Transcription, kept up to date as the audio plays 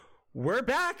We're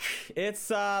back.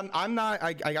 It's I'm not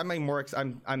I got my more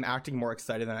I'm acting more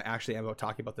excited than I actually am about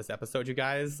talking about this episode, you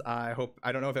guys. I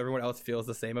don't know if everyone else feels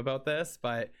the same about this,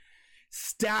 but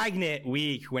stagnant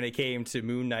week when it came to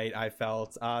Moon Knight, I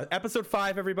felt. Episode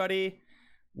 5, everybody.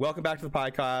 Welcome back to the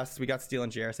podcast. We got Steele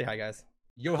and Jer. Say hi, guys.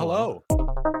 Yo, hello.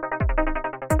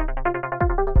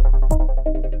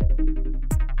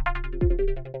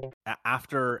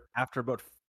 After about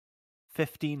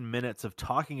 15 minutes of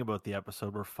talking about the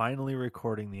episode, we're finally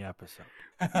recording the episode.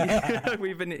 Yeah,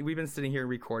 we've been sitting here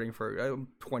recording for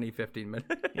 15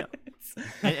 minutes. Yeah.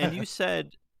 And you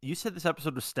said this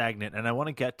episode was stagnant, and I want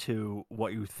to get to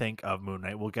what you think of Moon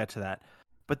Knight. We'll get to that.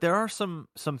 But there are some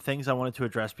things I wanted to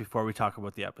address before we talk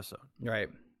about the episode. Right.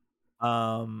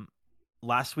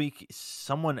 Last week,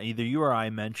 someone, either you or I,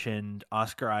 mentioned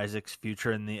Oscar Isaac's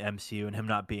future in the MCU and him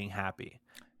not being happy.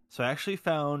 So I actually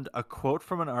found a quote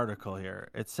from an article here.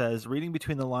 It says, reading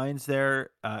between the lines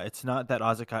there, it's not that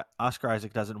Oscar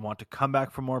Isaac doesn't want to come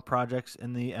back for more projects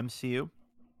in the MCU.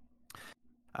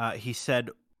 He said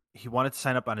he wanted to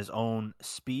sign up on his own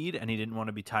speed, and he didn't want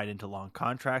to be tied into long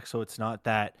contracts. So it's not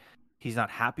that he's not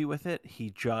happy with it.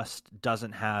 He just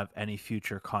doesn't have any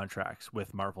future contracts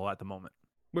with Marvel at the moment.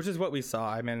 Which is what we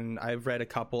saw. I mean, I've read a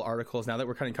couple articles now that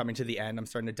we're kind of coming to the end. I'm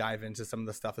starting to dive into some of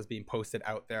the stuff that's being posted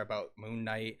out there about Moon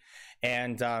Knight,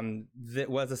 and that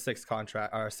was a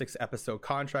 6-episode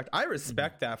contract. I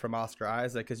respect that from Oscar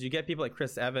Isaac, because you get people like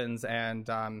Chris Evans and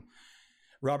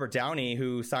Robert Downey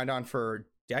who signed on for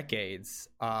decades,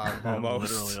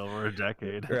 almost literally over a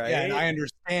decade. Right? Yeah, and I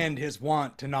understand his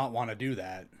want to not want to do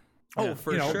that. Oh,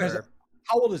 for sure.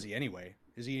 How old is he anyway?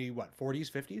 Is he what, 40s,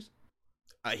 50s?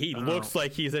 He looks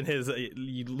like he's in his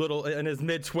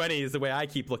mid-20s, the way I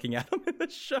keep looking at him in the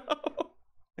show.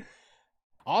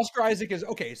 Oscar Isaac is,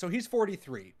 okay, so he's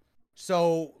 43.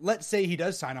 So let's say he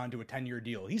does sign on to a 10-year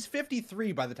deal. He's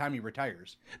 53 by the time he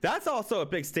retires. That's also a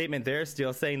big statement there,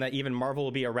 Steele, saying that even Marvel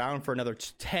will be around for another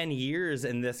 10 years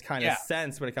in this kind of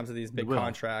sense when it comes to these big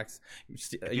contracts.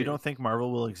 You don't think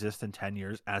Marvel will exist in 10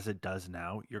 years as it does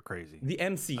now? You're crazy. The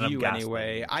MCU,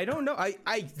 anyway. I don't know.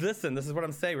 I listen, this is what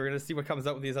I'm saying. We're going to see what comes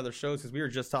out with these other shows, because we were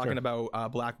just talking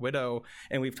about Black Widow,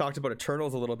 and we've talked about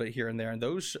Eternals a little bit here and there. And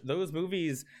those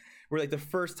movies were like the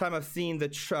first time I've seen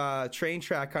the train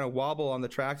track kind of wobble on the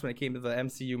tracks when it came to the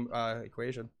MCU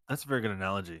equation. That's a very good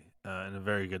analogy and a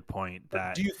very good point.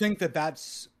 That do you think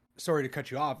that's, sorry to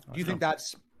cut you off, do you think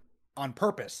that's on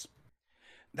purpose?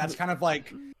 That's kind of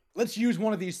like, let's use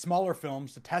one of these smaller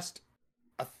films to test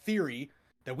a theory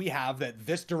that we have that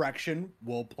this direction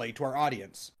will play to our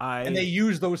audience. And they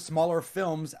use those smaller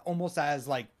films almost as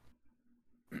like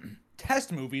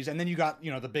test movies, and then you got,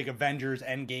 the big Avengers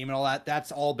Endgame and all that.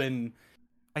 That's all been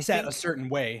set a certain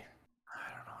way.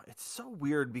 I don't know. It's so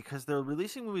weird because they're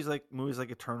releasing movies like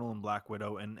Eternal and Black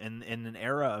Widow and in an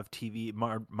era of TV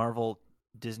Marvel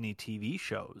Disney TV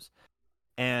shows,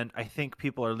 and I think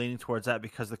people are leaning towards that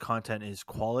because the content is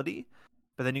quality.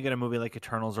 But then you get a movie like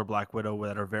Eternals or Black Widow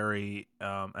that are very,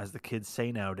 as the kids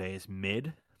say nowadays,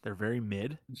 mid. They're very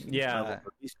mid. Yeah,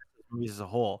 movies as a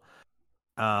whole.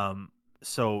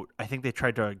 So I think they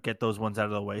tried to get those ones out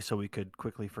of the way so we could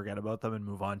quickly forget about them and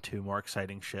move on to more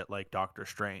exciting shit like Doctor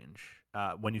Strange.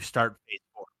 When you start Phase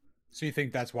 4. So you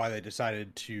think that's why they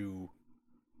decided to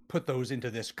put those into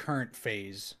this current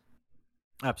phase?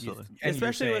 Absolutely.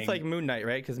 Especially with like Moon Knight,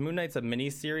 right? Because Moon Knight's a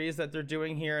mini series that they're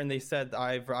doing here, and they said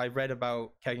I read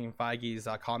about Kevin Feige's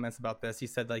comments about this. He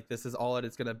said like this is all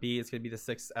it's going to be. It's going to be the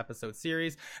 6-episode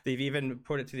series. They've even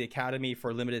put it to the Academy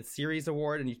for Limited Series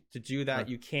Award, and to do that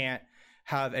you can't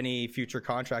have any future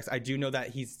contracts. I do know that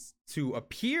he's to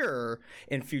appear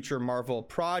in future Marvel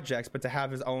projects, but to have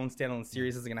his own standalone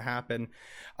series isn't going to happen.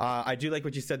 I do like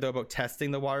what you said though about testing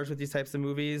the waters with these types of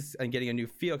movies and getting a new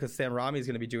feel, because Sam Raimi is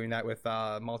going to be doing that with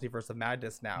Multiverse of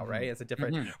Madness now, right? It's a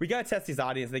different. We got to test these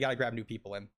audiences. They got to grab new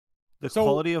people in. The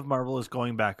quality of Marvel is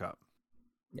going back up.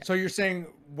 Yeah. So you're saying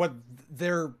what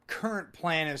their current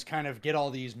plan is kind of get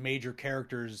all these major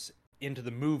characters into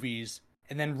the movies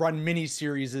and then run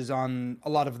mini-series on a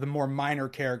lot of the more minor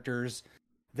characters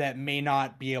that may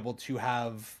not be able to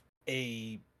have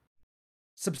a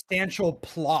substantial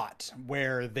plot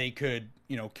where they could,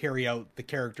 carry out the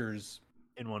characters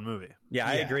in one movie. Yeah,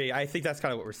 I agree. I think that's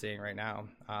kind of what we're seeing right now.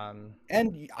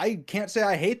 And I can't say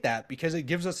I hate that, because it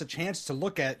gives us a chance to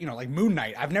look at, like Moon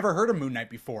Knight. I've never heard of Moon Knight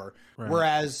before,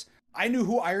 whereas I knew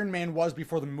who Iron Man was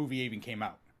before the movie even came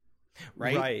out.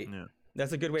 Right. Yeah.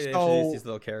 That's a good way to introduce these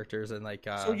little characters and like.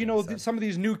 Some of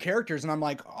these new characters, and I'm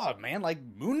like, oh man, like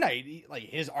Moon Knight, like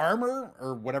his armor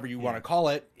or whatever you want to call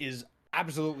it is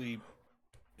absolutely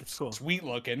It's cool. Sweet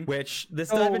looking. Which, let's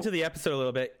dive into the episode a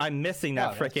little bit. I'm missing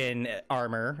that freaking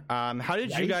armor. How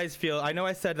did you guys feel? I know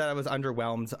I said that I was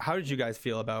underwhelmed. How did you guys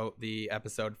feel about the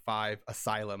episode 5,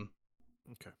 Asylum?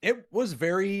 Okay. It was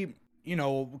very,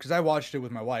 because I watched it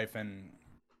with my wife, and,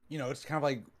 it's kind of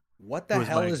like, what the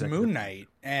hell is Moon Knight?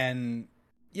 And,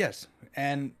 yes,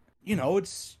 and,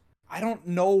 it's, I don't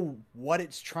know what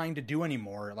it's trying to do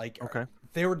anymore. Like,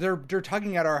 they're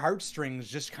tugging at our heartstrings,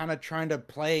 just kind of trying to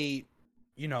play,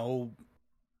 I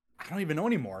don't even know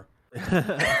anymore.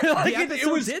 The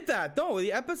episode did that though.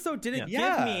 The episode didn't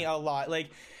give me a lot. Like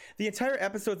the entire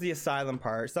episode's the asylum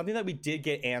part. Something that we did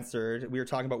get answered. We were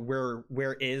talking about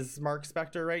where is Mark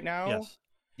Spectre right now? Yes.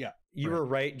 Yeah. You were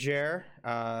right, Jer.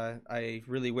 I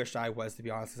really wish I was, to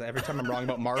be honest. Because every time I'm wrong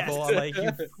about Marvel, I'm like,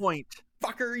 you point.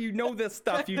 Fucker, you know this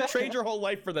stuff. You trained your whole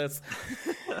life for this.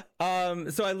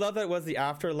 So I love that it was the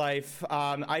afterlife.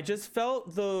 I just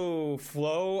felt the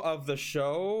flow of the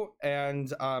show,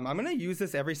 and I'm gonna use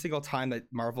this every single time that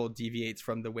Marvel deviates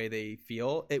from the way they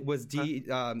feel. It was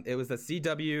it was the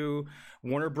CW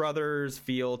Warner Brothers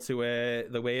feel to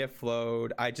it, the way it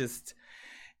flowed. I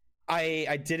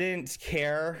didn't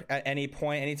care at any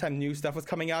point. Anytime new stuff was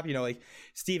coming up, like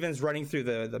Steven's running through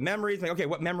the memories. Like, okay,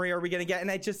 what memory are we going to get? And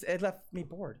it left me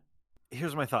bored.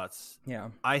 Here's my thoughts. Yeah.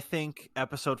 I think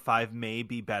episode 5 may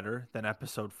be better than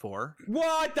episode 4.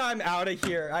 What? I'm out of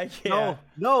here. I can't.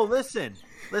 No, listen.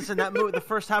 That movie, the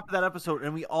first half of that episode,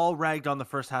 and we all ragged on the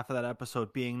first half of that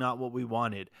episode being not what we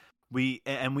wanted. We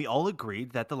all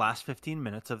agreed that the last 15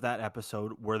 minutes of that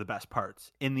episode were the best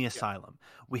parts in the asylum.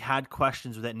 We had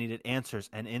questions that needed answers,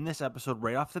 and in this episode,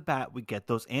 right off the bat, we get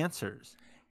those answers.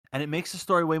 And it makes the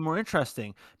story way more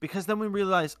interesting, because then we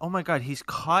realize, oh my God, he's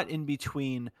caught in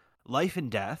between life and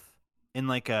death in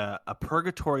like a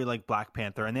purgatory like Black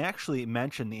Panther, and they actually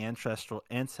mention the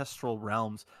ancestral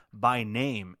realms by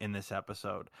name in this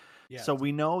episode. Yeah. So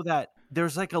we know that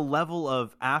there's like a level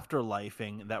of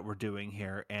afterlifing that we're doing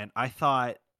here, and I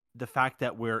thought the fact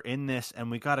that we're in this and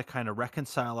we got to kind of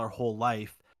reconcile our whole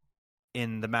life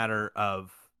in the matter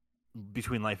of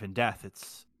between life and death,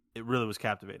 it really was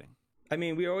captivating. I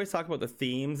mean, we always talk about the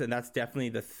themes, and that's definitely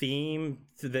the theme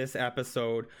to this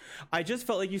episode. I just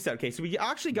felt like you said, okay, so we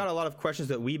actually got a lot of questions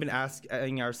that we've been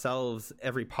asking ourselves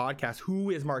every podcast.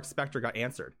 Who is Mark Spectre got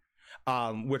answered,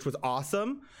 which was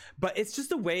awesome. But it's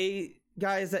just a way,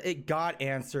 guys, that it got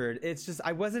answered. It's just,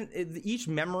 each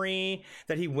memory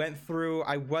that he went through,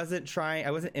 I wasn't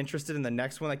interested in the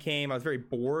next one that came. I was very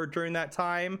bored during that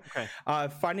time. Okay.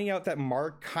 Finding out that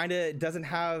Mark kind of doesn't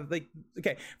have, like,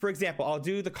 okay, for example, I'll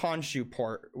do the Khonshu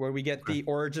part where we get the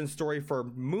origin story for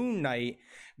Moon Knight.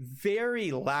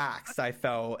 Very lax, I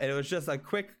felt. And it was just a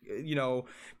quick,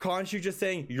 Khonshu just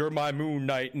saying, "You're my Moon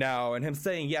Knight now," and him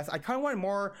saying yes. I kind of wanted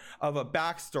more of a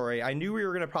backstory. I knew we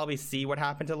were going to probably see what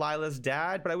happened to Lila's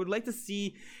dad, but I would like to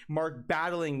see Mark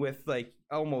battling with, like,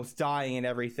 almost dying and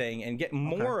everything, and get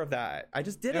more of that. I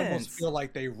just didn't. I almost feel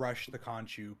like they rushed the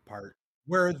Khonshu part,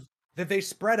 where that they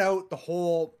spread out the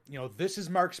whole, this is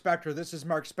Mark Spectre, this is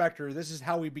Mark Spectre, this is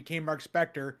how he became Mark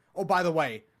Spectre. Oh, by the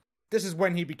way, this is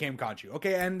when he became Khonshu.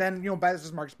 Okay, and then, this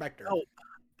is Mark Spectre. Oh,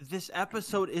 this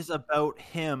episode is about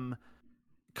him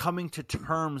coming to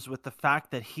terms with the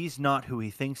fact that he's not who he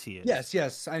thinks he is. Yes.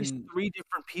 He's 3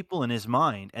 different people in his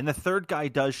mind. And the third guy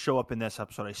does show up in this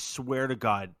episode. I swear to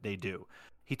God they do.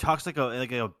 He talks like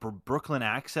a Brooklyn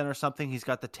accent or something. He's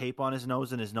got the tape on his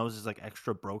nose, and his nose is like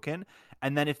extra broken.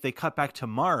 And then if they cut back to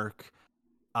Mark,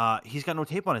 he's got no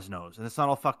tape on his nose, and it's not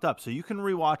all fucked up. So you can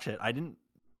rewatch it.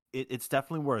 It's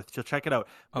definitely worth. So check it out.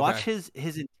 Okay. Watch his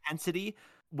intensity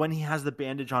when he has the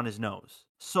bandage on his nose.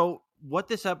 So what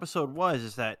this episode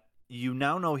is that you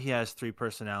now know he has 3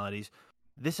 personalities.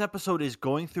 This episode is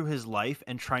going through his life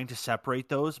and trying to separate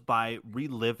those by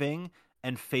reliving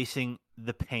and facing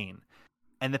the pain.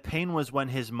 And the pain was when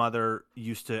his mother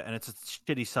used to, and it's a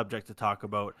shitty subject to talk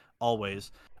about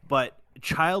always, but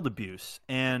child abuse.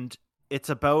 And it's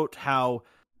about how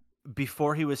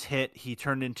before he was hit, he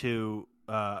turned into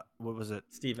what was it?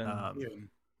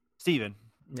 Steven.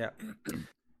 Yeah.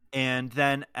 And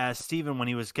then as Steven, when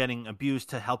he was getting abused,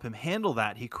 to help him handle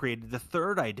that, he created the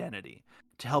third identity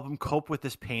to help him cope with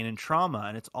this pain and trauma.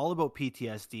 And it's all about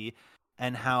PTSD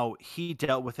and how he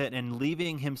dealt with it and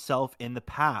leaving himself in the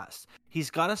past. He's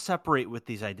got to separate with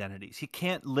these identities. He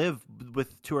can't live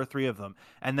with 2 or 3 of them.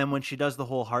 And then when she does the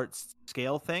whole heart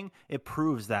scale thing, it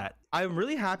proves that. I'm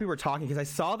really happy we're talking, because I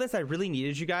saw this. I really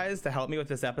needed you guys to help me with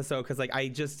this episode, because, like, I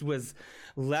just was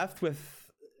left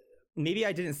with maybe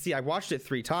I didn't see. I watched it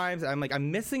 3 times. I'm like,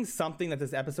 I'm missing something that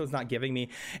this episode's not giving me.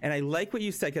 And I like what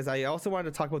you said, because I also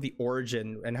wanted to talk about the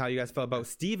origin and how you guys felt about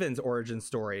Steven's origin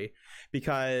story,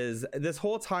 because this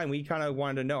whole time we kind of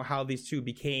wanted to know how these two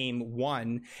became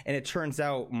one. And it turns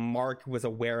out Mark was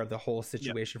aware of the whole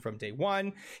situation from day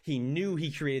one. He knew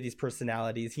he created these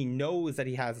personalities. He knows that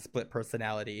he has a split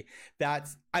personality.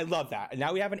 I love that. And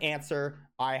now we have an answer.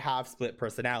 I have split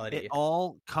personality. It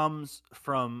all comes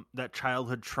from that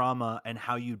childhood trauma and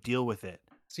how you deal with it.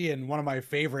 See, and one of my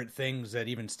favorite things that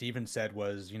even Steven said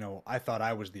was, I thought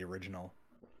I was the original.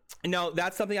 No,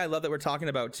 that's something I love that we're talking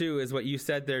about too, is what you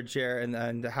said there, Jer,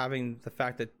 and having the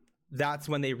fact that that's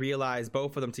when they realize,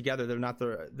 both of them together, they're not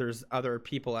there's other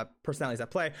people personalities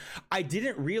at play. I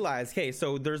didn't realize,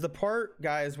 so there's the part,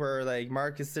 guys, where like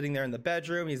Mark is sitting there in the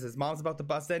bedroom, his mom's about to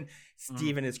bust in,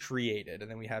 Steven is created,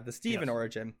 and then we have the Steven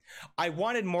origin. I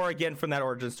wanted more again from that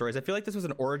origin stories. I feel like this was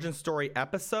an origin story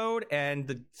episode,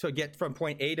 and to get from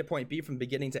point A to point B from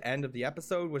beginning to end of the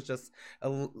episode was just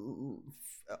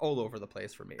all over the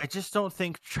place for me. I just don't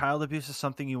think child abuse is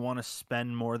something you want to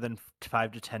spend more than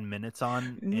 5 to 10 minutes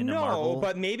on in a Marvel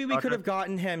but maybe we could have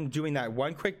gotten him doing that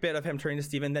one quick bit of him turning to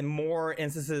Steven, then more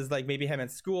instances like maybe him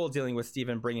at school dealing with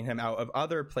Steven, bringing him out of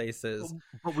other places.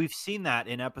 But we've seen that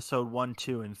in episode 1,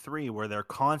 2, and 3 where they're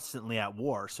constantly at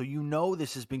war, so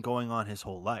this has been going on his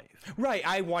whole life. Right.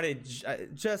 I wanted,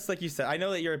 just like you said, I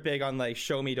know that you're big on like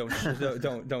show me, don't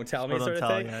tell me sort of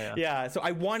thing. Yeah. So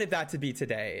I wanted that to be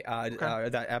today.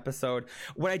 That episode.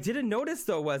 What I didn't notice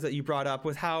though was that you brought up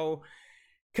was how,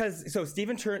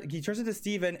 Steven turns into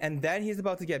Steven, and then he's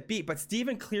about to get beat, but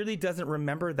Steven clearly doesn't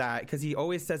remember that, because he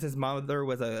always says his mother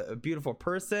was a beautiful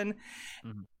person.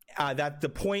 That's the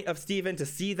point of Steven, to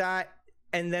see that.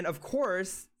 And then of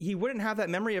course he wouldn't have that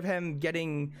memory of him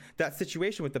getting that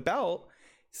situation with the belt.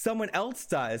 Someone else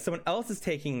does. Someone else is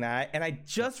taking that. And I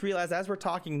just realized as we're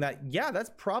talking that,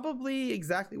 that's probably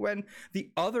exactly when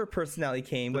the other personality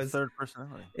came. The third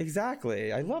personality.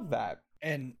 Exactly. I love that.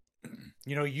 And,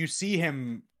 you see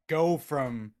him go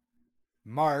from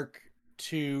Mark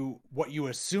to what you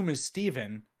assume is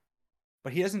Steven,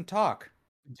 but he doesn't talk.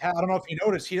 I don't know if you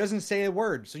noticed, he doesn't say a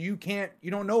word. So you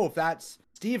don't know if that's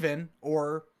Steven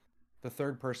or the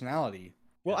third personality.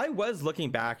 Well, I was looking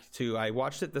back to, I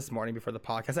watched it this morning before the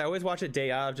podcast. I always watch it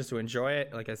day of just to enjoy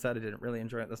it. Like I said, I didn't really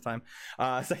enjoy it this time.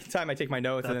 Second time I take my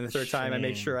notes, and then the third time I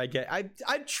make sure I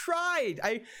tried.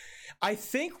 I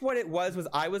think what it was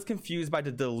I was confused by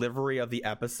the delivery of the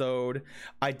episode.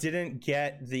 I didn't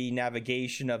get the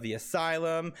navigation of the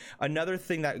asylum. Another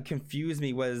thing that confused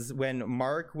me was when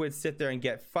Mark would sit there and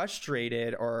get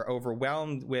frustrated or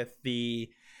overwhelmed with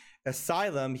the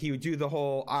asylum, he would do the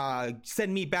whole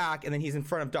send me back, and then he's in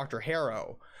front of Dr.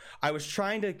 Harrow. I was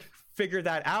trying to figure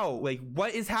that out. Like,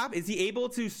 what is happening? Is he able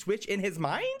to switch in his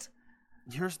mind?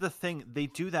 Here's the thing. They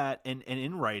do that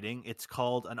in writing. It's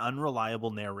called an unreliable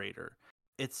narrator.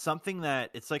 It's something that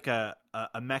it's like a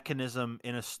mechanism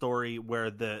in a story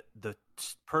where the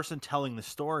person telling the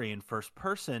story in first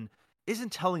person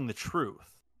isn't telling the truth.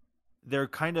 They're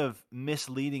kind of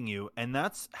misleading you, and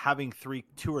that's having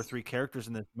 2 or 3 characters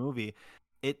in this movie.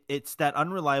 It's that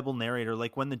unreliable narrator.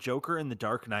 Like when the Joker in The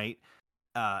Dark Knight,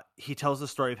 he tells the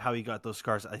story of how he got those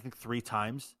scars, I think 3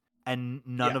 times, and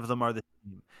none of them are the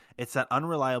same. It's that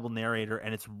unreliable narrator,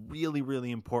 and it's really, really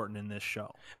important in this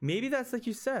show. Maybe that's like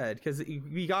you said, because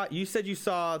you said you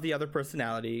saw the other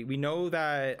personality. We know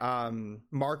that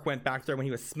Mark went back there when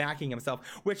he was smacking himself,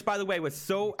 which, by the way, was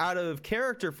so out of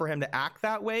character for him to act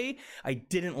that way. I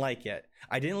didn't like it.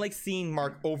 I didn't like seeing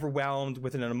Mark overwhelmed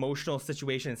with an emotional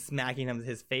situation and smacking him in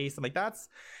his face. I'm like,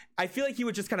 I feel like he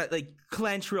would just kind of like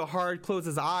clench real hard, close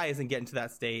his eyes, and get into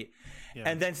that state. Yeah.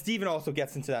 And then Steven also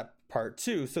gets into that part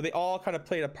too. So they all kind of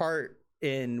played a part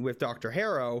with Dr.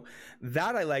 Harrow.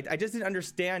 That I liked. I just didn't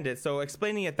understand it. So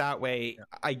explaining it that way,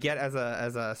 I get as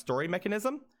a story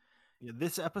mechanism. Yeah,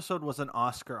 this episode was an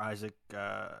Oscar Isaac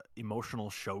emotional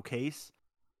showcase.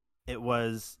 It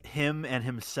was him and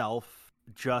himself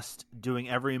just doing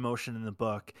every emotion in the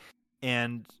book.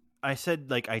 And I said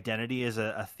like identity is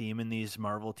a theme in these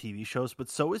Marvel TV shows, but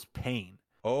so is pain.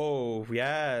 Oh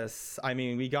yes, I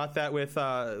mean we got that with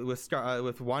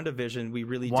WandaVision. We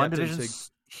really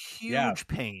WandaVision's huge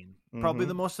pain, probably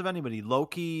the most of anybody.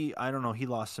 Loki, I don't know, he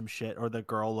lost some shit, or the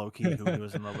girl Loki who he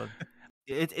was in love with.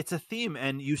 It's a theme,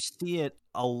 and you see it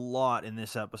a lot in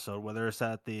this episode. Whether it's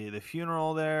at the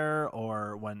funeral there,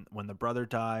 or when the brother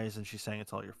dies and she's saying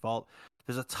it's all your fault.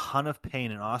 There's a ton of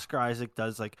pain, and Oscar Isaac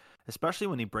does, like, especially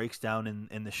when he breaks down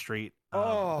in the street,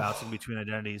 bouncing between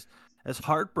identities. It's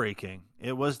heartbreaking.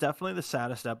 It was definitely the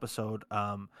saddest episode,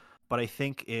 but I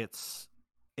think it's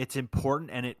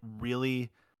important, and it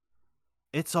really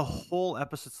It's a whole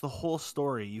episode. It's the whole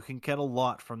story. You can get a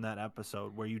lot from that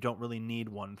episode where you don't really need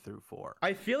 1 through 4.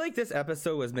 I feel like this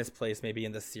episode was misplaced maybe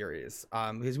in the series,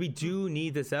 because we do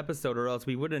need this episode, or else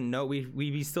we wouldn't know. We'd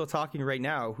be still talking right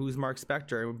now. Who's Mark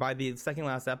Spectre? By the second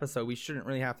last episode, we shouldn't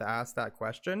really have to ask that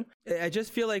question. I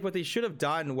just feel like what they should have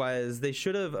done was they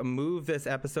should have moved this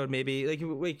episode maybe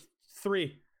like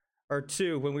 3 or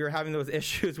 2 when we were having those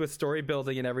issues with story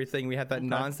building and everything. We had that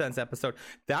nonsense episode.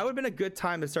 That would have been a good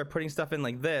time to start putting stuff in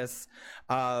like this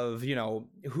of, you know,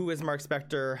 who is Mark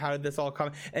Spectre? How did this all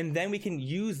come? And then we can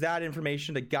use that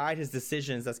information to guide his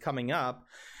decisions that's coming up.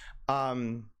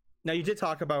 Now you did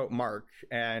talk about Mark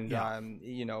and,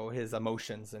 you know, his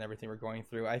emotions and everything we're going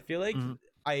through. I feel like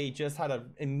I just had a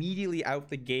immediately out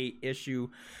the gate issue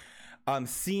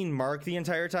seeing Mark the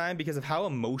entire time because of how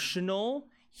emotional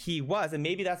he was, and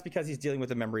maybe that's because he's dealing with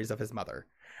the memories of his mother.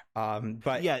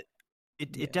 But yeah,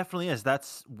 it definitely is.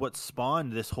 That's what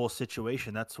spawned this whole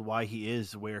situation. That's why he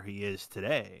is where he is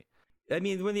today. I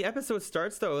mean, when the episode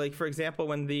starts, though, like, for example,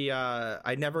 when the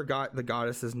I never got the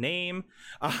goddess's name,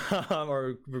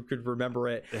 or could remember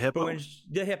it. The hippo? But when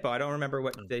the hippo, I don't remember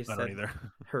what they said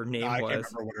her name was. I can't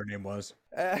remember what her name was.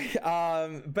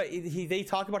 But they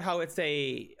talk about how it's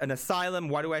an asylum.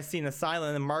 Why do I see an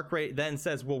asylum? And Mark then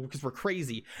says, well, because we're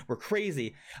crazy. We're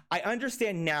crazy. I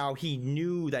understand now he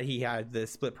knew that he had the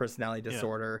split personality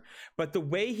disorder, but the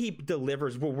way he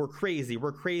delivers, well, we're crazy.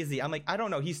 We're crazy. I'm like, I don't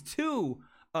know. He's too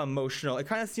emotional. It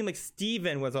kind of seemed like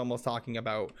Steven was almost talking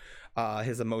about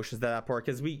his emotions at that part,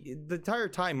 because the entire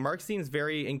time Mark seems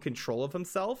very in control of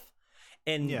himself,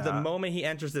 and the moment he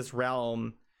enters this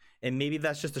realm, and maybe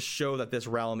that's just to show that this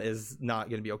realm is not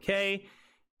going to be okay,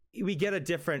 we get a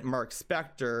different Mark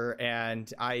Spectre, and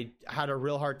I had a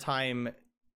real hard time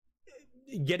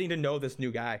getting to know this new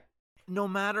guy. No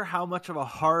matter how much of a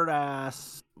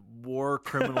hard-ass war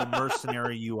criminal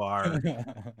mercenary you are,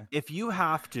 if you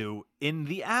have to, in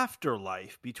the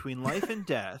afterlife, between life and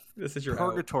death, this is your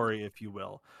purgatory, if you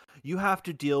will, you have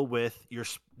to deal with your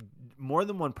more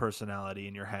than one personality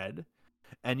in your head,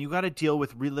 and you got to deal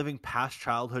with reliving past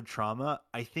childhood trauma.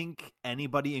 I think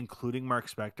anybody, including Mark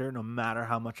Spectre, no matter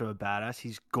how much of a badass,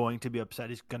 he's going to be upset.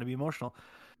 He's going to be emotional.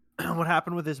 What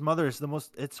happened with his mother is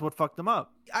it's what fucked him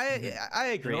up.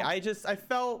 I agree. You know? I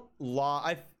felt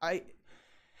I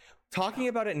talking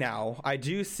about it now, I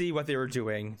do see what they were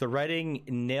doing. The writing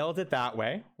nailed it that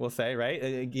way, we'll say,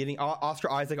 right? Getting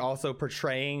Oscar Isaac also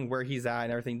portraying where he's at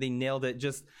and everything. They nailed it.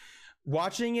 Just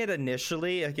watching it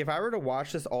initially, like if I were to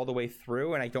watch this all the way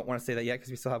through, and I don't want to say that yet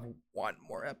because we still have one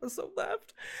more episode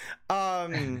left,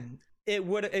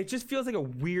 it just feels like a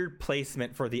weird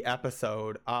placement for the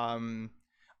episode.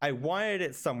 I wanted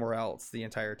it somewhere else the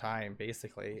entire time,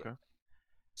 basically. Okay.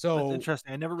 So that's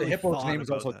interesting. I never really the hippo's thought name is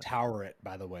also that. Toweret,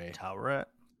 by the way.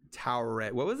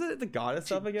 Toweret. What was it? The goddess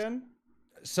of again?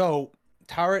 So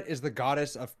Toweret is the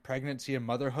goddess of pregnancy and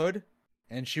motherhood,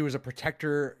 and she was a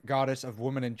protector goddess of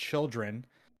women and children.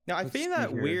 Now I find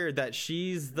that weird that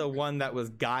she's the one that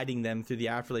was guiding them through the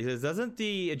afterlife. Doesn't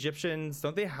the Egyptians,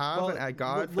 don't they have a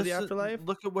god for the afterlife?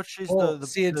 Look at what she's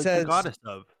the goddess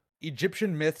of.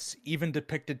 Egyptian myths even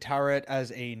depicted Toweret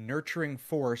as a nurturing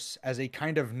force, as a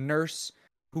kind of nurse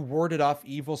who warded off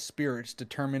evil spirits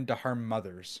determined to harm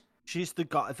mothers. She's the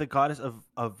goddess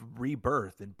of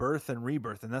rebirth and birth and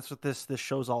rebirth, and that's what this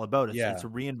show's all about. It's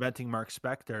reinventing Mark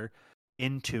Spectre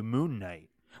into Moon Knight.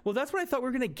 Well, that's what I thought we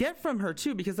were going to get from her,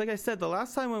 too, because like I said, the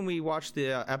last time when we watched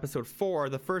the episode 4,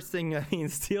 the first thing me and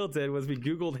Steele did was we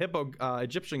Googled hippo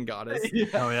Egyptian goddess.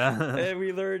 Oh, yeah. And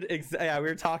we learned, we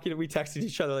were talking, we texted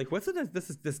each other, like, what's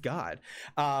this god?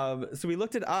 So we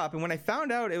looked it up, and when I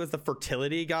found out it was the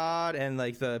fertility god and,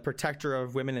 like, the protector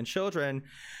of women and children,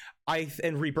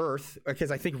 and rebirth, because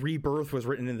I think rebirth was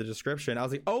written in the description, I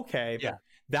was like, okay,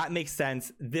 that makes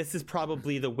sense. This is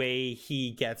probably the way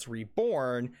he gets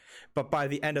reborn. But by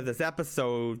the end of this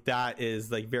episode, that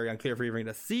is like very unclear if we're even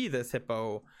going to see this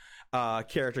hippo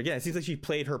character again. It seems like she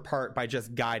played her part by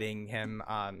just guiding him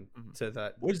to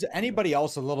that. Was anybody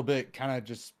else a little bit kind of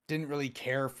just didn't really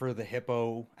care for the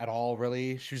hippo at all,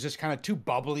 really? She was just kind of too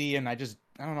bubbly, and I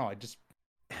don't know. Just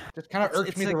kind of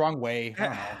irked me the wrong way. I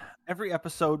don't know. Every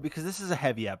episode, because this is a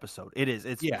heavy episode. It is.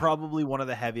 It's probably one of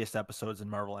the heaviest episodes in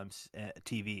Marvel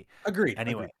TV. Agreed.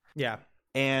 Anyway. Agreed. Yeah.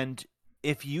 And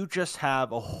if you just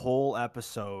have a whole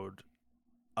episode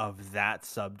of that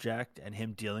subject and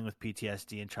him dealing with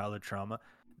PTSD and childhood trauma,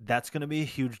 that's going to be a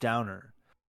huge downer.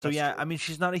 So that's true. I mean,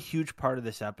 she's not a huge part of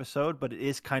this episode, but it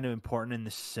is kind of important in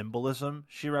the symbolism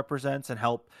she represents, and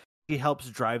she helps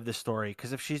drive the story.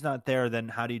 Because if she's not there, then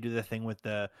how do you do the thing with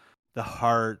the the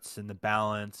hearts and the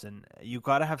balance, and you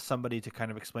got to have somebody to kind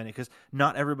of explain it, because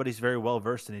not everybody's very well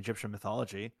versed in Egyptian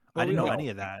mythology. Well, I didn't know any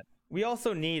of that. We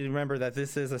also need to remember that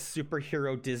this is a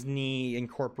superhero Disney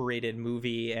incorporated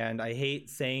movie, and I hate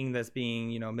saying this being,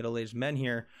 middle-aged men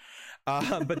here.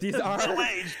 But these are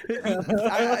middle-aged.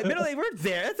 Middle-aged. We're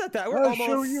there. It's not that. We're almost.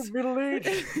 Show you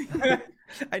middle-aged.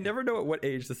 I never know at what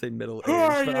age to say middle-aged. Who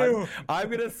are you? I'm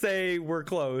gonna say we're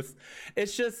close.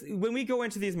 It's just when we go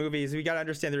into these movies, we gotta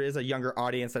understand there is a younger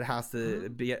audience that has to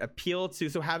be appealed to.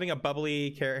 So having a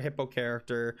bubbly hippo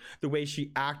character, the way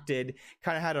she acted,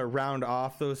 kind of had to round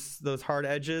off those hard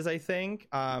edges. I think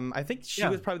she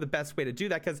was probably the best way to do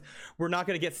that, because we're not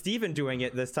gonna get Steven doing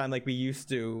it this time like we used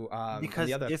to in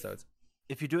the other episodes.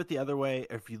 If you do it the other way,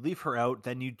 if you leave her out,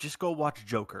 then you just go watch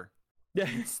Joker. Yeah,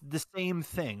 it's the same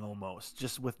thing almost,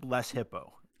 just with less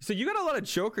hippo. So you got a lot of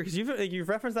Joker, because you've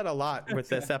referenced that a lot with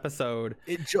this episode.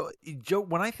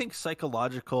 When I think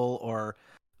psychological, or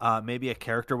maybe a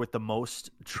character with the most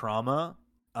trauma,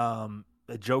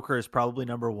 Joker is probably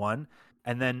number one.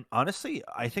 And then honestly,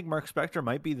 I think Mark Spectre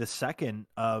might be the second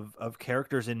of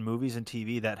characters in movies and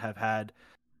TV that have had,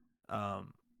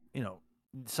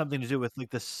 something to do with like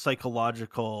the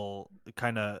psychological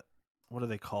kind of, what do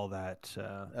they call that?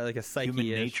 Like a psyche, human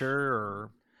nature,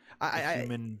 or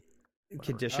human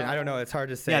condition. I don't know. It's hard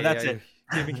to say. Yeah, that's it.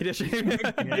 Human condition.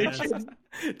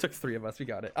 It took three of us. We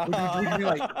got it.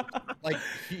 like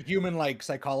human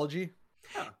psychology.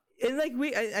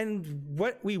 And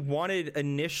what we wanted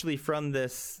initially from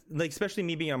this, especially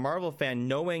me being a Marvel fan,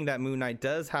 knowing that Moon Knight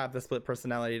does have the split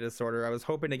personality disorder, I was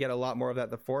hoping to get a lot more of that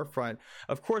at the forefront.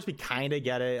 Of course, we kind of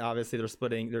get it. Obviously,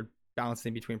 they're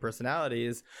balancing between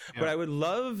personalities, but I would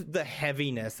love the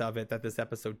heaviness of it that this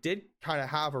episode did kind of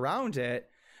have around it,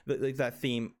 that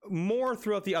theme, more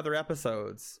throughout the other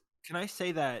episodes. Can I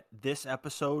say that this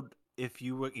episode, if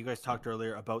you guys talked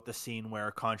earlier about the scene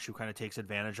where Khonshu kind of takes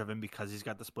advantage of him because he's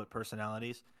got the split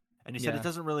personalities, and you said it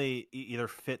doesn't really either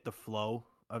fit the flow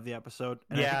of the episode,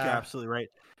 and I think you're absolutely right.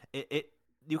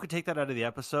 You could take that out of the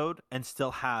episode and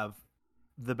still have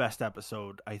the best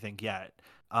episode, I think, yet.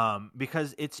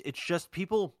 Because it's just,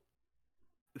 people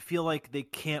feel like they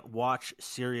can't watch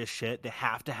serious shit. They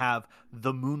have to have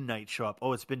the Moon Knight show up.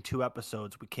 Oh, it's been 2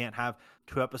 episodes. We can't have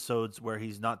 2 episodes where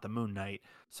he's not the Moon Knight.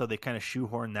 So they kind of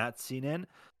shoehorn that scene in.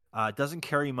 It doesn't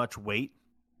carry much weight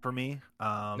for me.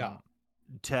 No.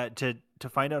 To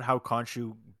find out how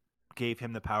Khonshu gave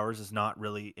him the powers is not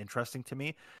really interesting to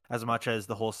me, as much as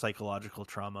the whole psychological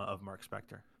trauma of Mark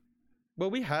Spectre. Well,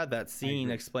 we had that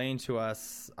scene explained to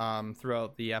us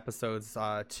throughout the episodes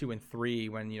 2 and 3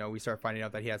 when, we start finding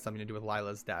out that he had something to do with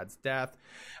Lila's dad's death.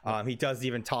 He does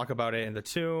even talk about it in the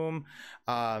tomb.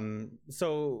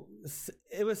 So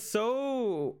it was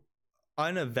so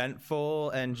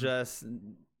uneventful and just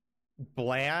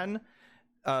bland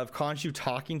of Khonshu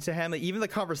talking to him. Even the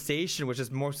conversation was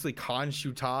just mostly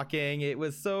Khonshu talking. It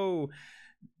was so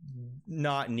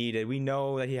not needed. We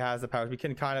know that he has the powers. We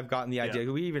can kind of gotten the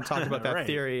idea. We even talked about that right.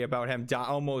 theory about him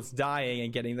almost dying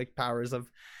and getting the powers of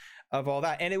all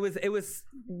that. And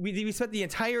we spent the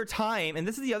entire time, and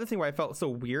this is the other thing where I felt so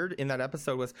weird in that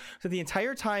episode, was so the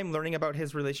entire time learning about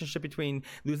his relationship between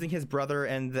losing his brother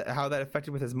and how that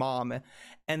affected with his mom,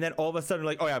 and then all of a sudden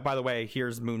oh yeah, by the way,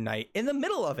 here's Moon Knight in the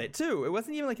middle of it too. It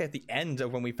wasn't even at the end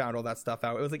of when we found all that stuff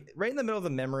out. It was right in the middle of the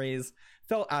memories.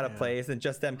 Felt out of place, and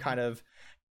just them kind of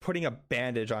putting a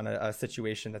bandage on a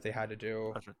situation that they had to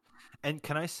do. And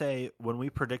can I say, when we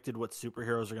predicted what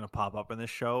superheroes are going to pop up in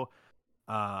this show,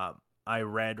 I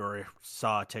read or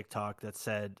saw a TikTok that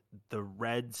said the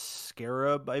Red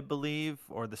Scarab, I believe,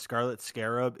 or the Scarlet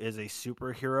Scarab is a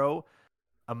superhero,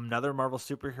 another Marvel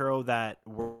superhero that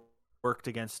worked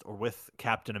against or with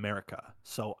Captain America.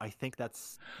 So I think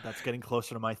that's getting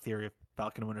closer to my theory of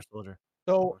Falcon and Winter Soldier.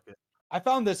 So I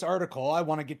found this article. I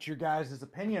want to get your guys'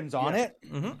 opinions on it.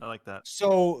 I like that.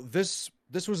 So this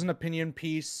was an opinion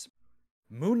piece.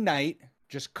 Moon Knight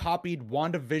just copied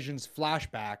WandaVision's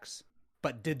flashbacks,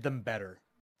 but did them better.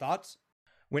 Thoughts?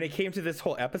 When it came to this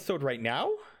whole episode right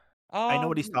now? I know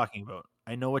what he's talking about.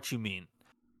 I know what you mean.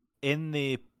 In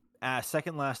the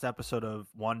second last episode of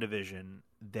WandaVision,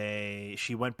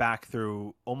 she went back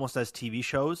through almost as TV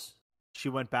shows. She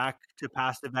went back to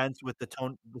past events with the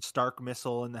Stark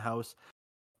missile in the house,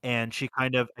 and she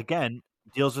kind of, again,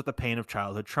 deals with the pain of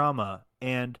childhood trauma.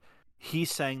 And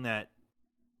he's saying that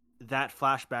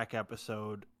flashback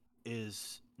episode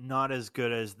is not as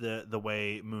good as the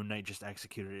way Moon Knight just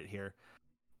executed it here.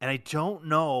 And I don't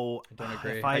know. I don't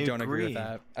agree. If I don't agree with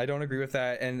that. I don't agree with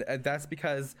that. And that's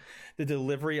because the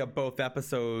delivery of both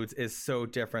episodes is so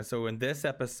different. So in this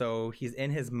episode, he's in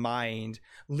his mind,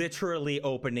 literally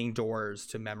opening doors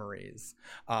to memories.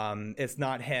 It's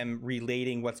not him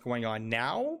relating what's going on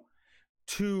now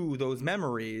to those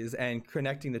memories and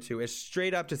connecting the two. It's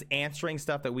straight up just answering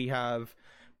stuff that we have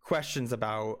questions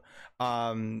about.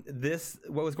 What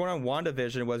was going on in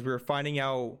WandaVision was we were finding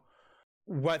out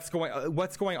what's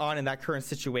going on in that current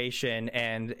situation,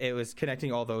 and it was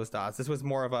connecting all those dots. This was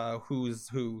more of a who's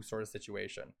who sort of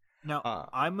situation. Now,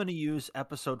 I'm going to use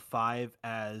episode 5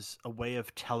 as a way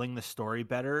of telling the story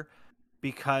better,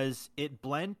 because it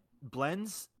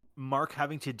blends Mark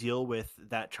having to deal with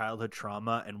that childhood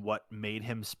trauma and what made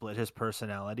him split his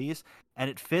personalities, and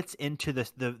it fits into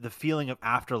the feeling of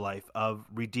afterlife, of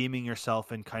redeeming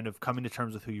yourself and kind of coming to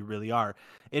terms with who you really are.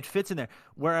 It fits in there.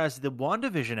 Whereas the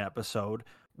WandaVision episode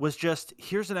was just,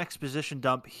 here's an exposition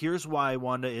dump, here's why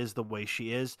Wanda is the way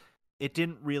she is. It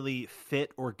didn't really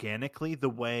fit organically the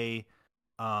way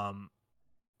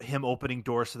him opening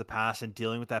doors to the past and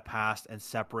dealing with that past and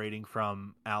separating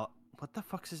from what the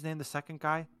fuck's his name, the second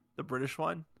guy? The British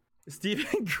one?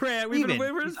 Stephen Grant. We've been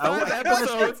waiting for 5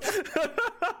 episodes.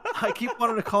 I keep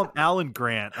wanting to call him Alan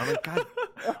Grant. I'm like, God.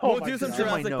 We'll do some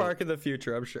Jurassic Park in the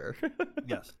future, I'm sure.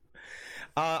 Yes.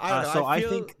 I don't know. I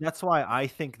think that's why I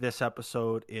think this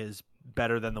episode is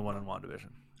better than the one on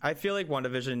WandaVision. I feel like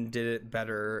WandaVision did it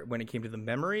better when it came to the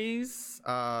memories.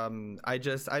 I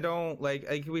don't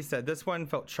like we said, this one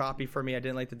felt choppy for me. I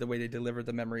didn't like the way they delivered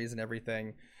the memories and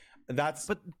everything. It's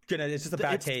just a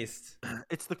bad taste.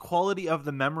 It's the quality of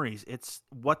the memories. It's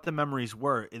what the memories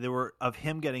were. They were of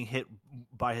him getting hit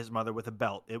by his mother with a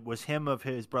belt. It was him of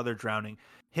his brother drowning,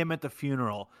 him at the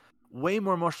funeral. Way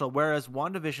more emotional. Whereas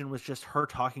WandaVision was just her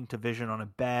talking to Vision on a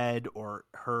bed, or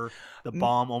the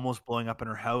bomb almost blowing up in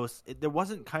her house. There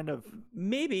wasn't kind of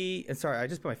sorry, I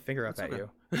just put my finger up at you.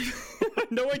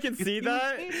 No one can see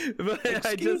that, but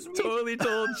I just totally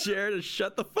told Jared to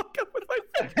shut the fuck up with my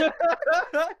finger.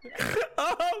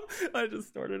 I just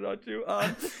started on you.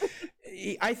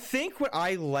 I think what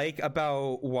I like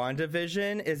about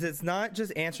WandaVision is it's not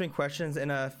just answering questions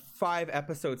in a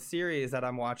 5-episode series that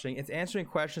I'm watching. It's answering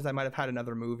questions I might have had in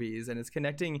other movies, and it's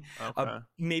connecting.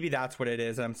 Maybe that's what it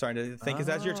is. And I'm starting to think, because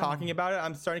as you're talking about it,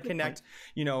 I'm starting to connect,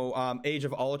 Age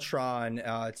of Ultron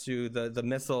to the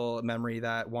missile memory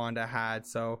that Wanda had.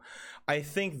 So I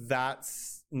think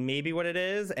that's maybe what it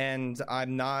is. And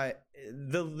I'm not,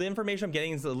 the information I'm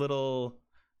getting is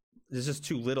it's just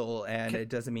too little, and it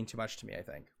doesn't mean too much to me, I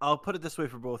think. I'll put it this way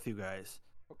for both you guys.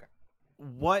 Okay.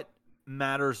 What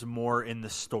matters more in the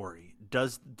story? Do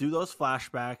those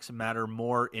flashbacks matter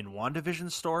more in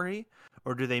WandaVision's story,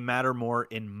 or do they matter more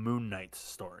in Moon Knight's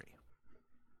story?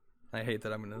 I hate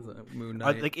that I'm gonna Moon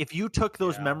Knight. Like, if you took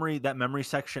that memory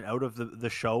section out of the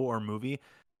show or movie,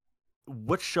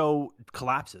 which show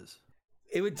collapses?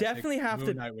 It would definitely have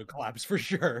Moon Knight would collapse for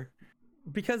sure.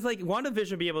 Because like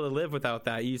WandaVision would be able to live without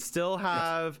that. You still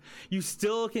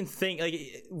can think,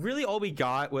 like, really all we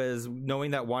got was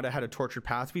knowing that Wanda had a tortured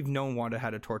past. We've known Wanda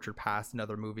had a tortured past in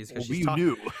other movies, because we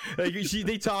knew. Like,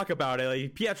 they talk about it.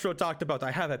 Like Pietro talked about, I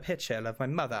have a picture of my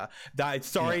mother.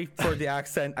 Sorry for the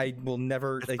accent. I will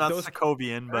never. It's like, not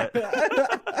Sokovian, but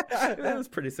it was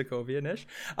pretty Sokovian-ish.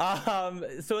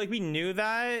 So like we knew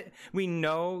that. We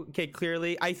know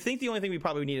clearly. I think the only thing we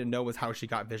probably need to know was how she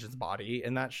got Vision's body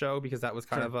in that show, because that was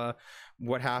kind of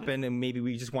what happened, and maybe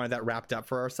we just wanted that wrapped up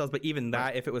for ourselves. But even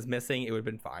that, if it was missing, it would have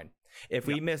been fine. If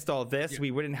we missed all this,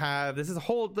 we wouldn't have. This is a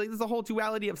whole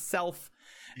duality of self.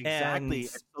 Exactly.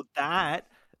 So that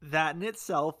in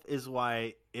itself is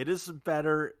why it is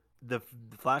better. The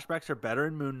flashbacks are better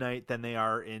in Moon Knight than they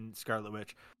are in Scarlet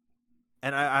Witch.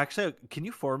 And I actually, can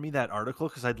you forward me that article?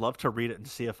 Because I'd love to read it and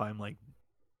see if I'm like.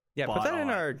 Yeah, put that in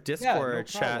our Discord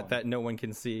chat that no one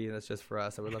can see. That's just for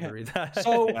us. I would love to read that.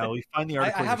 So we find the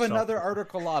article. I have another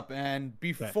article up, and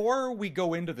before we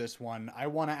go into this one, I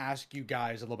want to ask you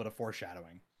guys a little bit of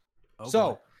foreshadowing.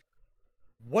 So,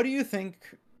 what do you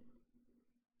think?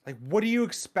 Like, what do you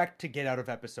expect to get out of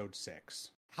episode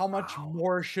 6? How much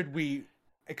more should we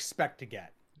expect to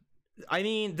get? I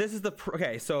mean, this is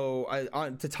okay. So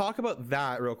to talk about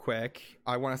that real quick,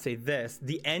 I want to say this: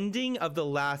 the ending of the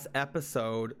last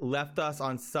episode left us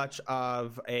on such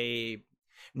of a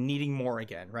needing more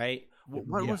again, right?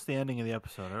 What was the ending of the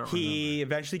episode? I don't remember.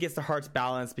 Eventually gets the heart's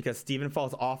balance because Steven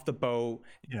falls off the boat,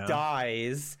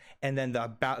 dies, and then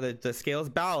the scales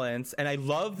balance. And I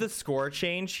love the score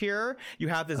change here. You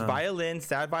have this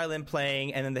sad violin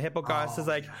playing, and then the hippo goddess is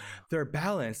like, they're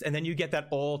balanced. And then you get that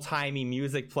old-timey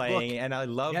music playing, and I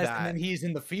love that. And then he's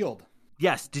in the field.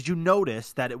 Yes. Did you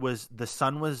notice that the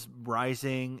sun was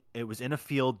rising? It was in a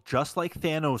field, just like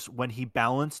Thanos when he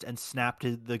balanced and snapped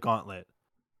the gauntlet.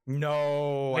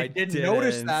 No, I didn't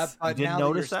notice that, but now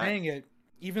that you're saying it,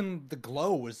 even the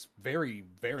glow was very,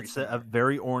 very. It's a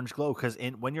very orange glow because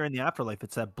when you're in the afterlife,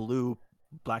 it's that blue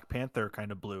Black Panther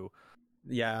kind of blue.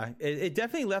 Yeah, it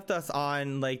definitely left us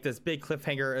on like this big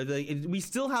cliffhanger. We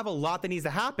still have a lot that needs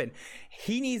to happen.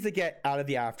 He needs to get out of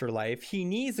the afterlife. He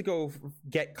needs to go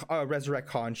get resurrect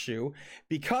Khonshu,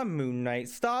 become Moon Knight,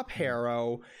 stop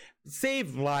Harrow,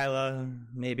 save Lila,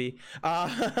 maybe.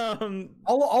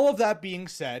 All of that being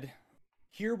said,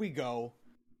 here we go.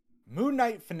 Moon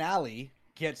Knight finale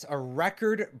gets a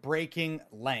record-breaking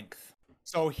length.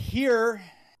 So here,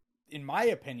 in my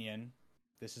opinion,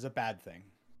 this is a bad thing.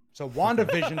 So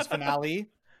WandaVision's finale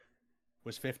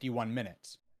was 51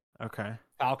 minutes. Okay.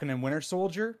 Falcon and Winter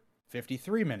Soldier,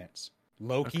 53 minutes.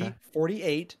 Loki,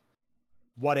 48.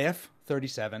 What If,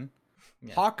 37.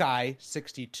 Yeah. Hawkeye,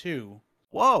 62.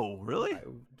 Whoa, really?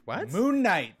 What? Moon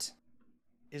Knight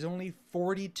is only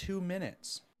 42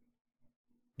 minutes.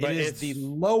 It is the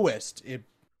lowest.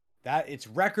 It's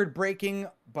record breaking,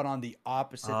 but on the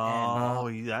opposite end.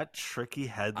 Oh, that tricky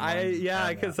headline.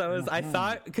 Because I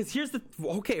thought, because here's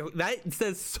that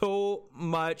says so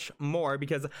much more,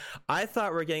 because I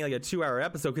thought we're getting like a 2-hour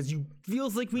episode, because you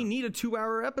feels like we need a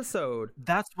 2-hour episode.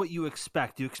 That's what you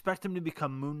expect. You expect him to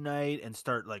become Moon Knight and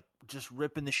start like just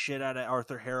ripping the shit out of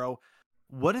Arthur Harrow.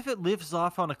 What if it lives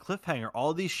off on a cliffhanger?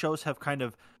 All these shows have kind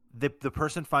of the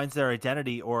person finds their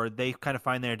identity, or they kind of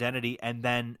find their identity, and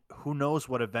then who knows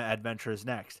what adventure is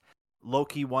next.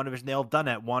 Loki, WandaVision, they all done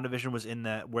it. WandaVision was in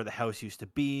where the house used to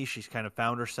be. She's kind of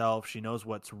found herself. She knows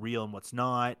what's real and what's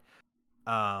not.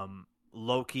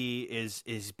 Loki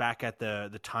is back at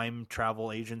the time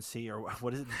travel agency, or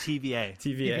what is it? TVA.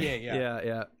 TVA,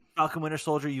 yeah. Falcon Winter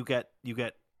Soldier, you get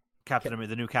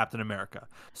the new Captain America.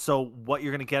 So what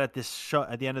you're going to get at this show,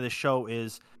 at the end of this show,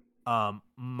 is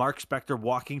Mark Spectre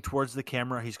walking towards the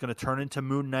camera. He's going to turn into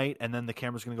Moon Knight, and then the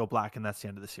camera's going to go black, and that's the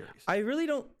end of the series. I really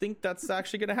don't think that's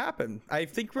actually going to happen. I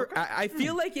think I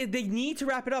feel like they need to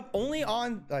wrap it up only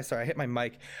on. Sorry, I hit my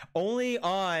mic. Only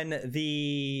on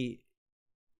the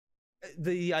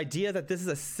idea that this is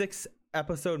a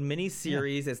 6-episode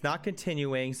miniseries. It's not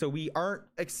continuing, so we aren't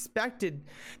expected.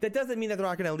 That doesn't mean that they're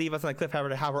not going to leave us on a cliffhanger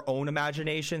to have our own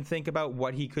imagination think about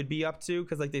what he could be up to,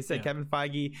 because like they said, Kevin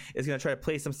Feige is going to try to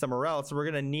place him somewhere else, so we're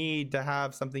going to need to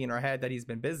have something in our head that he's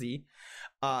been busy.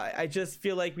 I just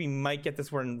feel like we might get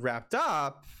this one wrapped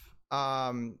up.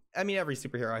 I mean, every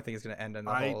superhero I think is going to end in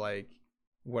the whole like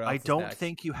what else I is don't next?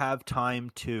 think you have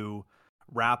time to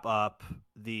wrap up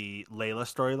the Layla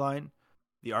storyline,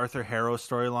 the Arthur Harrow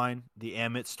storyline, the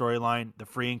Amit storyline, the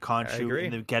freeing Khonshu,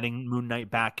 and the getting Moon Knight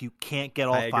back. You can't get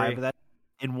all 5 of that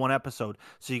in one episode.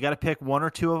 So you got to pick 1 or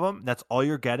 2 of them. That's all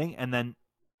you're getting, and then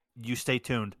you stay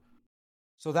tuned.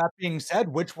 So that being said,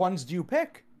 which ones do you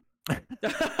pick? All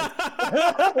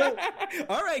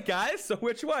right, guys. So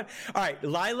which one? All right,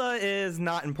 Lila is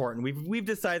not important. We've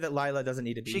decided that Lila doesn't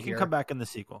need to be here. She can come back in the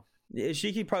sequel.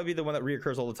 She can probably be the one that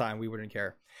reoccurs all the time. We wouldn't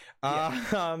care.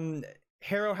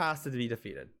 Harrow has to be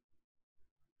defeated.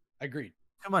 Agreed.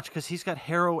 Too much, because he's got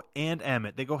Harrow and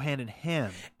Emmett. They go hand in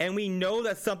hand. And we know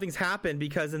that something's happened,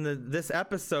 because in this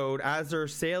episode, as they're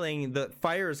sailing, the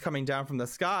fire is coming down from the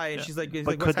sky, and she's like,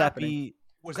 but could that be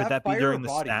during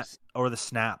the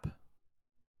snap?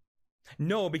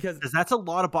 No, because that's a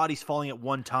lot of bodies falling at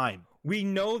one time. We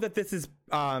know that this is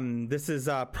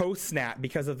pro snap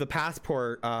because of the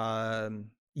passport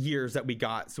years that we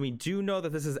got, so we do know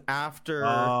that this is after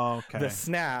the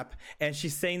snap. And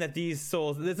she's saying that these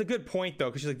souls, that's a good point though,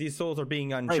 because she's like, these souls are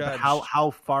being unjudged. Right, but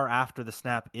how far after the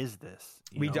snap is this?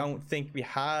 We don't think we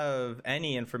have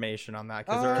any information on that,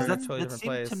 because they're in a totally different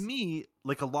place. To me,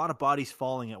 like a lot of bodies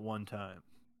falling at one time.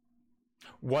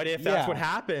 What if that's what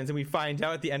happens, and we find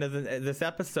out at the end of this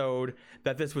episode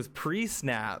that this was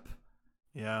pre-snap?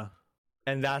 Yeah.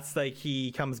 And that's like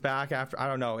he comes back after. I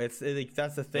don't know. It's like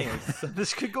that's the thing.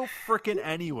 This could go freaking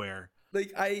anywhere.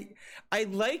 Like I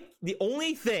like, the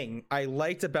only thing I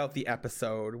liked about the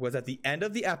episode was at the end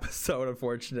of the episode,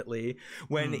 unfortunately,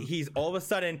 when he's all of a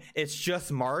sudden it's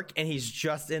just Mark and he's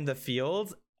just in the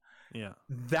field. Yeah.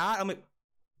 That I'm like,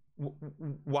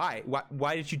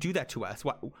 why did you do that to us?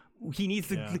 Why? He needs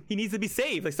to be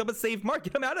saved. Like, someone save Mark,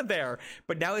 get him out of there.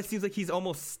 But now it seems like he's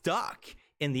almost stuck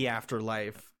in the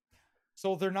afterlife.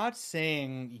 So they're not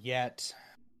saying yet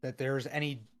that there's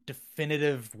any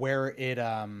definitive where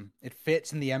it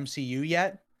fits in the MCU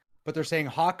yet, but they're saying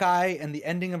Hawkeye and the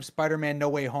ending of Spider-Man No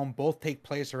Way Home both take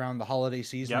place around the holiday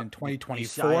season in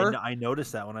 2024. I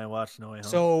noticed that when I watched No Way Home.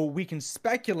 So we can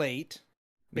speculate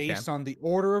based on the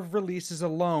order of releases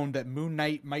alone that Moon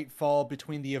Knight might fall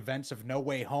between the events of No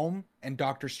Way Home and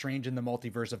Doctor Strange in the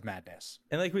Multiverse of Madness.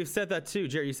 And like we've said that too,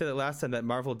 Jared, you said it last time that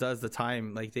Marvel does the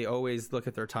time, like they always look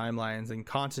at their timelines, and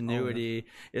continuity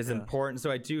is important.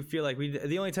 So I do feel like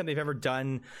the only time they've ever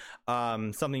done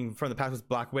something from the past was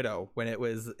Black Widow, when it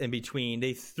was in between.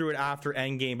 They threw it after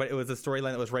Endgame, but it was a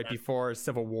storyline that was right before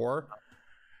Civil War.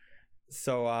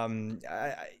 So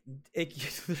it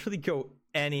can really go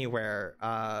anywhere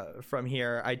from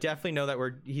here. I definitely know that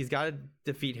he's got to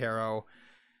defeat Harrow.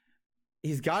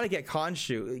 He's got to get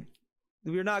Khonshu.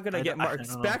 We're not going to get Mark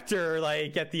Spectre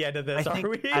like at the end of this, are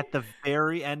we? At the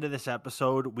very end of this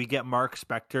episode, we get Mark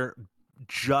Spectre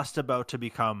just about to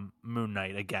become Moon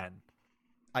Knight again.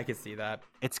 I can see that.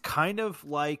 It's kind of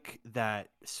like that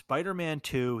Spider-Man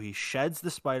 2. He sheds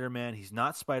the Spider-Man. He's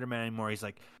not Spider-Man anymore. He's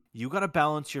like, you got to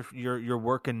balance your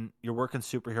working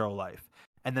superhero life.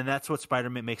 And then that's what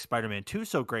makes Spider-Man 2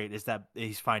 so great, is that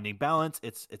he's finding balance.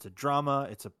 It's a drama.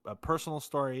 It's a personal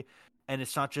story. And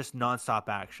it's not just nonstop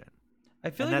action.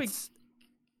 I feel like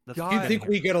do you think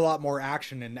we get a lot more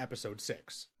action in episode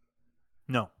 6?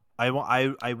 No.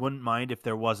 I wouldn't mind if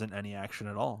there wasn't any action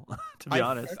at all, to be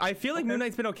honest. I feel like Moon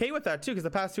Knight's been okay with that too, because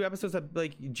the past 2 episodes have,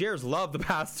 like, Jared's loved the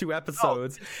past 2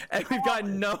 episodes, and we've got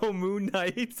no Moon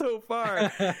Knight so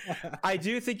far. I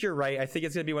do think you're right. I think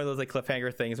it's gonna be one of those like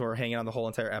cliffhanger things where we're hanging on the whole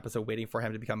entire episode waiting for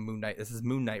him to become Moon Knight. This is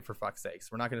Moon Knight, for fuck's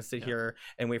sakes. We're not gonna sit here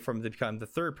and wait for him to become the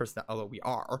third person, although we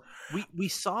are. We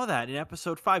saw that in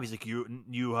episode 5. He's like,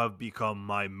 you have become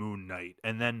my Moon Knight,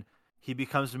 and then he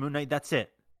becomes the Moon Knight. That's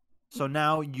it. So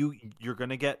now you're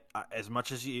going to get, as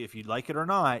much as if you like it or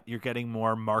not, you're getting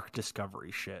more Mark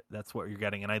Discovery shit. That's what you're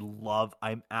getting. And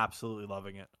I'm absolutely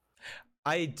loving it.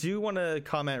 I do want to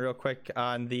comment real quick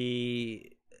on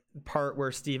the part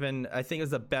where Steven, I think it was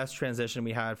the best transition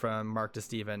we had from Mark to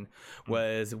Steven,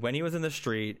 was when he was in the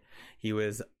street. He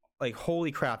was like,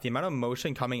 holy crap, the amount of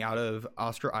emotion coming out of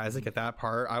Oscar Isaac at that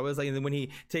part. I was like, and then when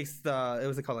he takes it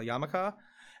was called a yarmulke?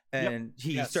 And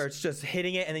he starts just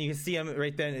hitting it, and then you can see him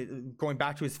right then going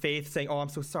back to his faith, saying, "Oh, I'm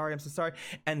so sorry,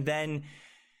 and then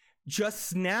just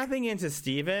snapping into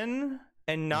Steven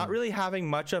and not really having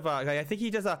much of a. Like, I think he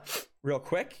does a real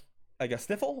quick, like a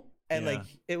sniffle, and like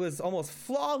it was almost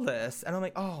flawless. And I'm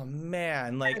like, oh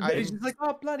man, like he's just like,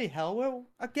 oh bloody hell, well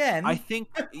again. I think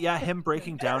him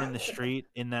breaking down in the street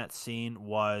in that scene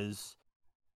was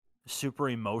super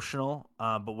emotional,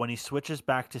 but when he switches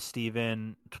back to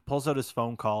Steven, pulls out his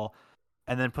phone call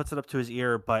and then puts it up to his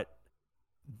ear, but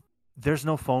there's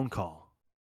no phone call.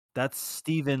 That's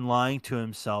Steven lying to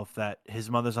himself that his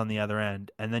mother's on the other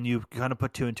end. And then you kind of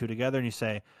put 2 and 2 together and you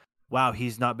say, wow,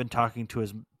 he's not been talking to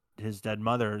his dead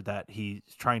mother that he's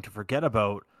trying to forget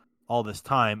about all this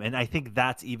time. And I think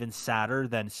that's even sadder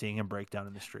than seeing him break down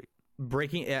in the street.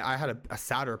 I had a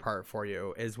sadder part for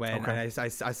you, is when I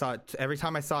saw it every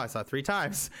time I saw it 3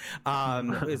 times,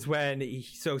 is when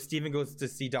Steven goes to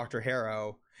see Dr.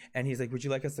 Harrow, and he's like, would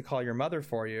you like us to call your mother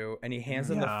for you? And he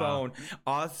hands him the phone.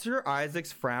 Oscar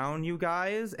Isaac's frown, you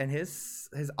guys, and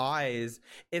his eyes,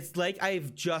 it's like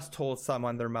I've just told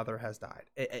someone their mother has died.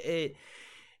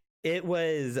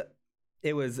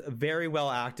 It was very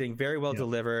well acting, very well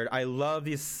delivered. I love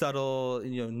these subtle,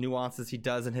 nuances he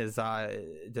does in his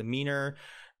demeanor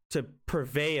to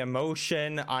purvey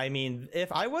emotion. I mean,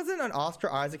 if I wasn't an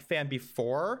Oscar Isaac fan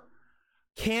before,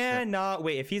 cannot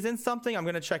wait. If he's in something, I'm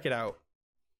going to check it out.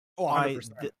 Oh,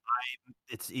 100%.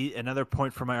 It's another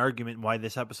point for my argument why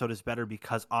this episode is better,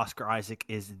 because Oscar Isaac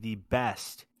is the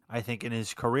best, I think, in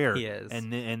his career. He is.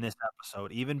 And in this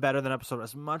episode, even better than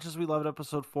as much as we loved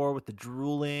episode 4 with the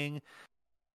drooling.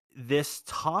 This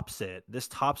tops it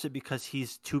because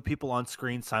he's 2 people on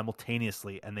screen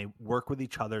simultaneously, and they work with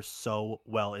each other so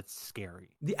well. It's scary.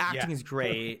 The acting is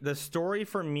great. The story,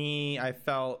 for me, I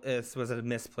felt this was a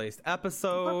misplaced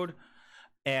episode,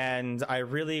 and I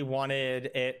really wanted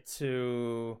it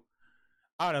to,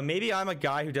 I don't know, maybe I'm a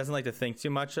guy who doesn't like to think too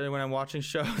much when I'm watching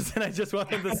shows, and I just want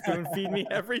them to spoon feed me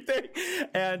everything.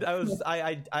 And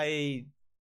I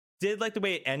did like the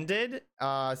way it ended,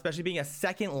 especially being a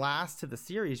second last to the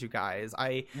series, you guys.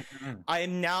 I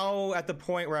am now at the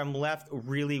point where I'm left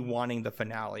really wanting the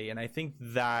finale, and I think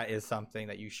that is something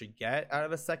that you should get out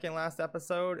of a second last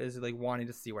episode, is like wanting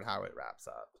to see how it wraps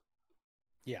up.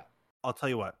 Yeah. I'll tell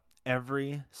you what,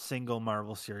 every single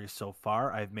Marvel series so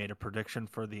far, I've made a prediction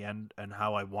for the end and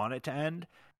how I want it to end,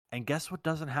 and guess what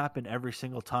doesn't happen every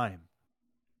single time?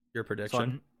 Your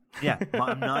prediction?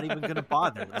 I'm not even going to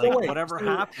bother. Like, whatever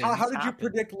happens. How did you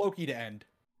predict Loki to end?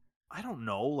 I don't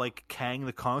know. Like Kang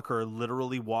the Conqueror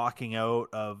literally walking out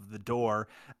of the door.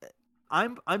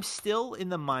 I'm still in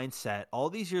the mindset all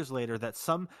these years later that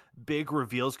some big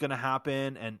reveal is going to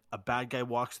happen and a bad guy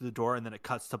walks through the door and then it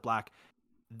cuts to black.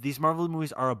 These Marvel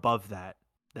movies are above that.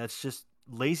 That's just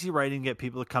lazy writing to get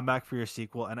people to come back for your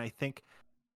sequel. And I think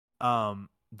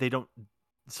they don't.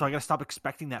 So I got to stop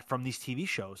expecting that from these TV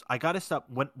shows. I got to stop.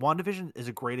 When WandaVision is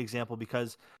a great example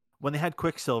because when they had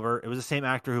Quicksilver, it was the same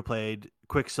actor who played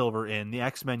Quicksilver in the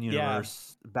X-Men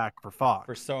universe back for Fox.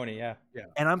 For Sony, yeah.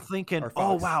 And I'm thinking,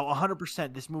 oh, wow,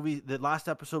 100%. This movie, the last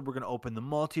episode, we're going to open the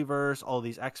multiverse. All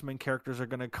these X-Men characters are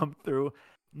going to come through.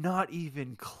 Not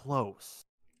even close.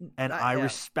 And I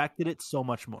respected it so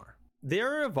much more.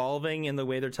 They're evolving in the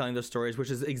way they're telling their stories,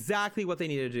 which is exactly what they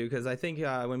need to do. Because I think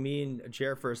when me and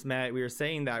Jared first met, we were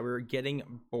saying that we were getting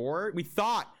bored. We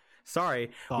thought we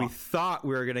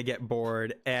were going to get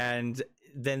bored. And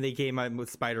then they came out with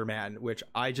Spider-Man, which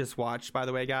I just watched, by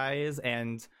the way, guys.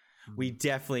 And we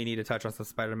definitely need to touch on some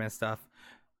Spider-Man stuff.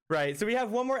 Right. So we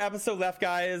have one more episode left,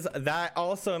 guys. That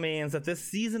also means that this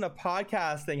season of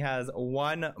podcasting has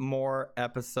one more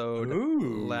episode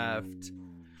left.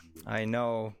 I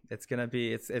know it's going to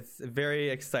be, it's very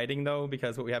exciting though,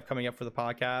 because what we have coming up for the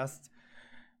podcast,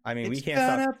 I mean, we can't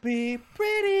stop. It's gonna be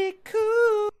pretty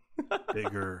cool.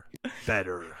 Bigger,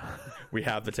 better. We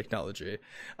have the technology.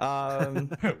 On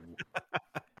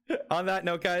that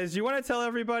note, guys, do you want to tell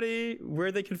everybody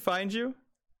where they can find you?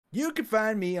 You can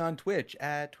find me on Twitch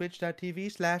at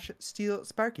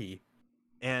twitch.tv/SteelSparky.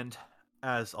 And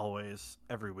as always,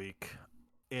 every week,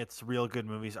 it's Real Good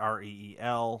Movies,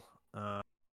 REEL.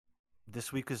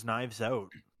 This week is Knives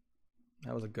Out.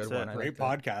 That was a good one. Great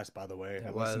podcast, by the way.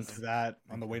 I listened to that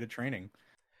on the way to training.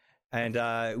 And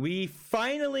we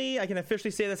finally, I can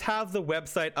officially say this, have the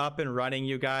website up and running,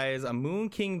 you guys.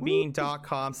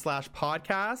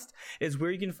 moonKingBean.com/podcast is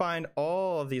where you can find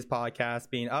all of these podcasts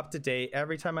being up to date.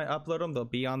 Every time I upload them, they'll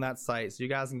be on that site. So you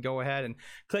guys can go ahead and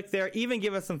click there, even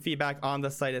give us some feedback on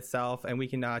the site itself, and we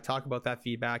can talk about that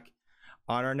feedback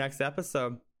on our next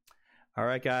episode. All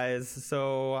right, guys.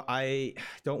 So I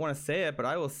don't want to say it, but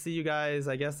I will see you guys,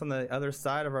 I guess, on the other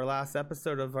side of our last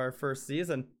episode of our first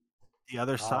season. The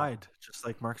other side, just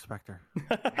like Mark Spectre.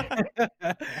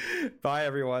 Bye,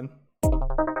 everyone.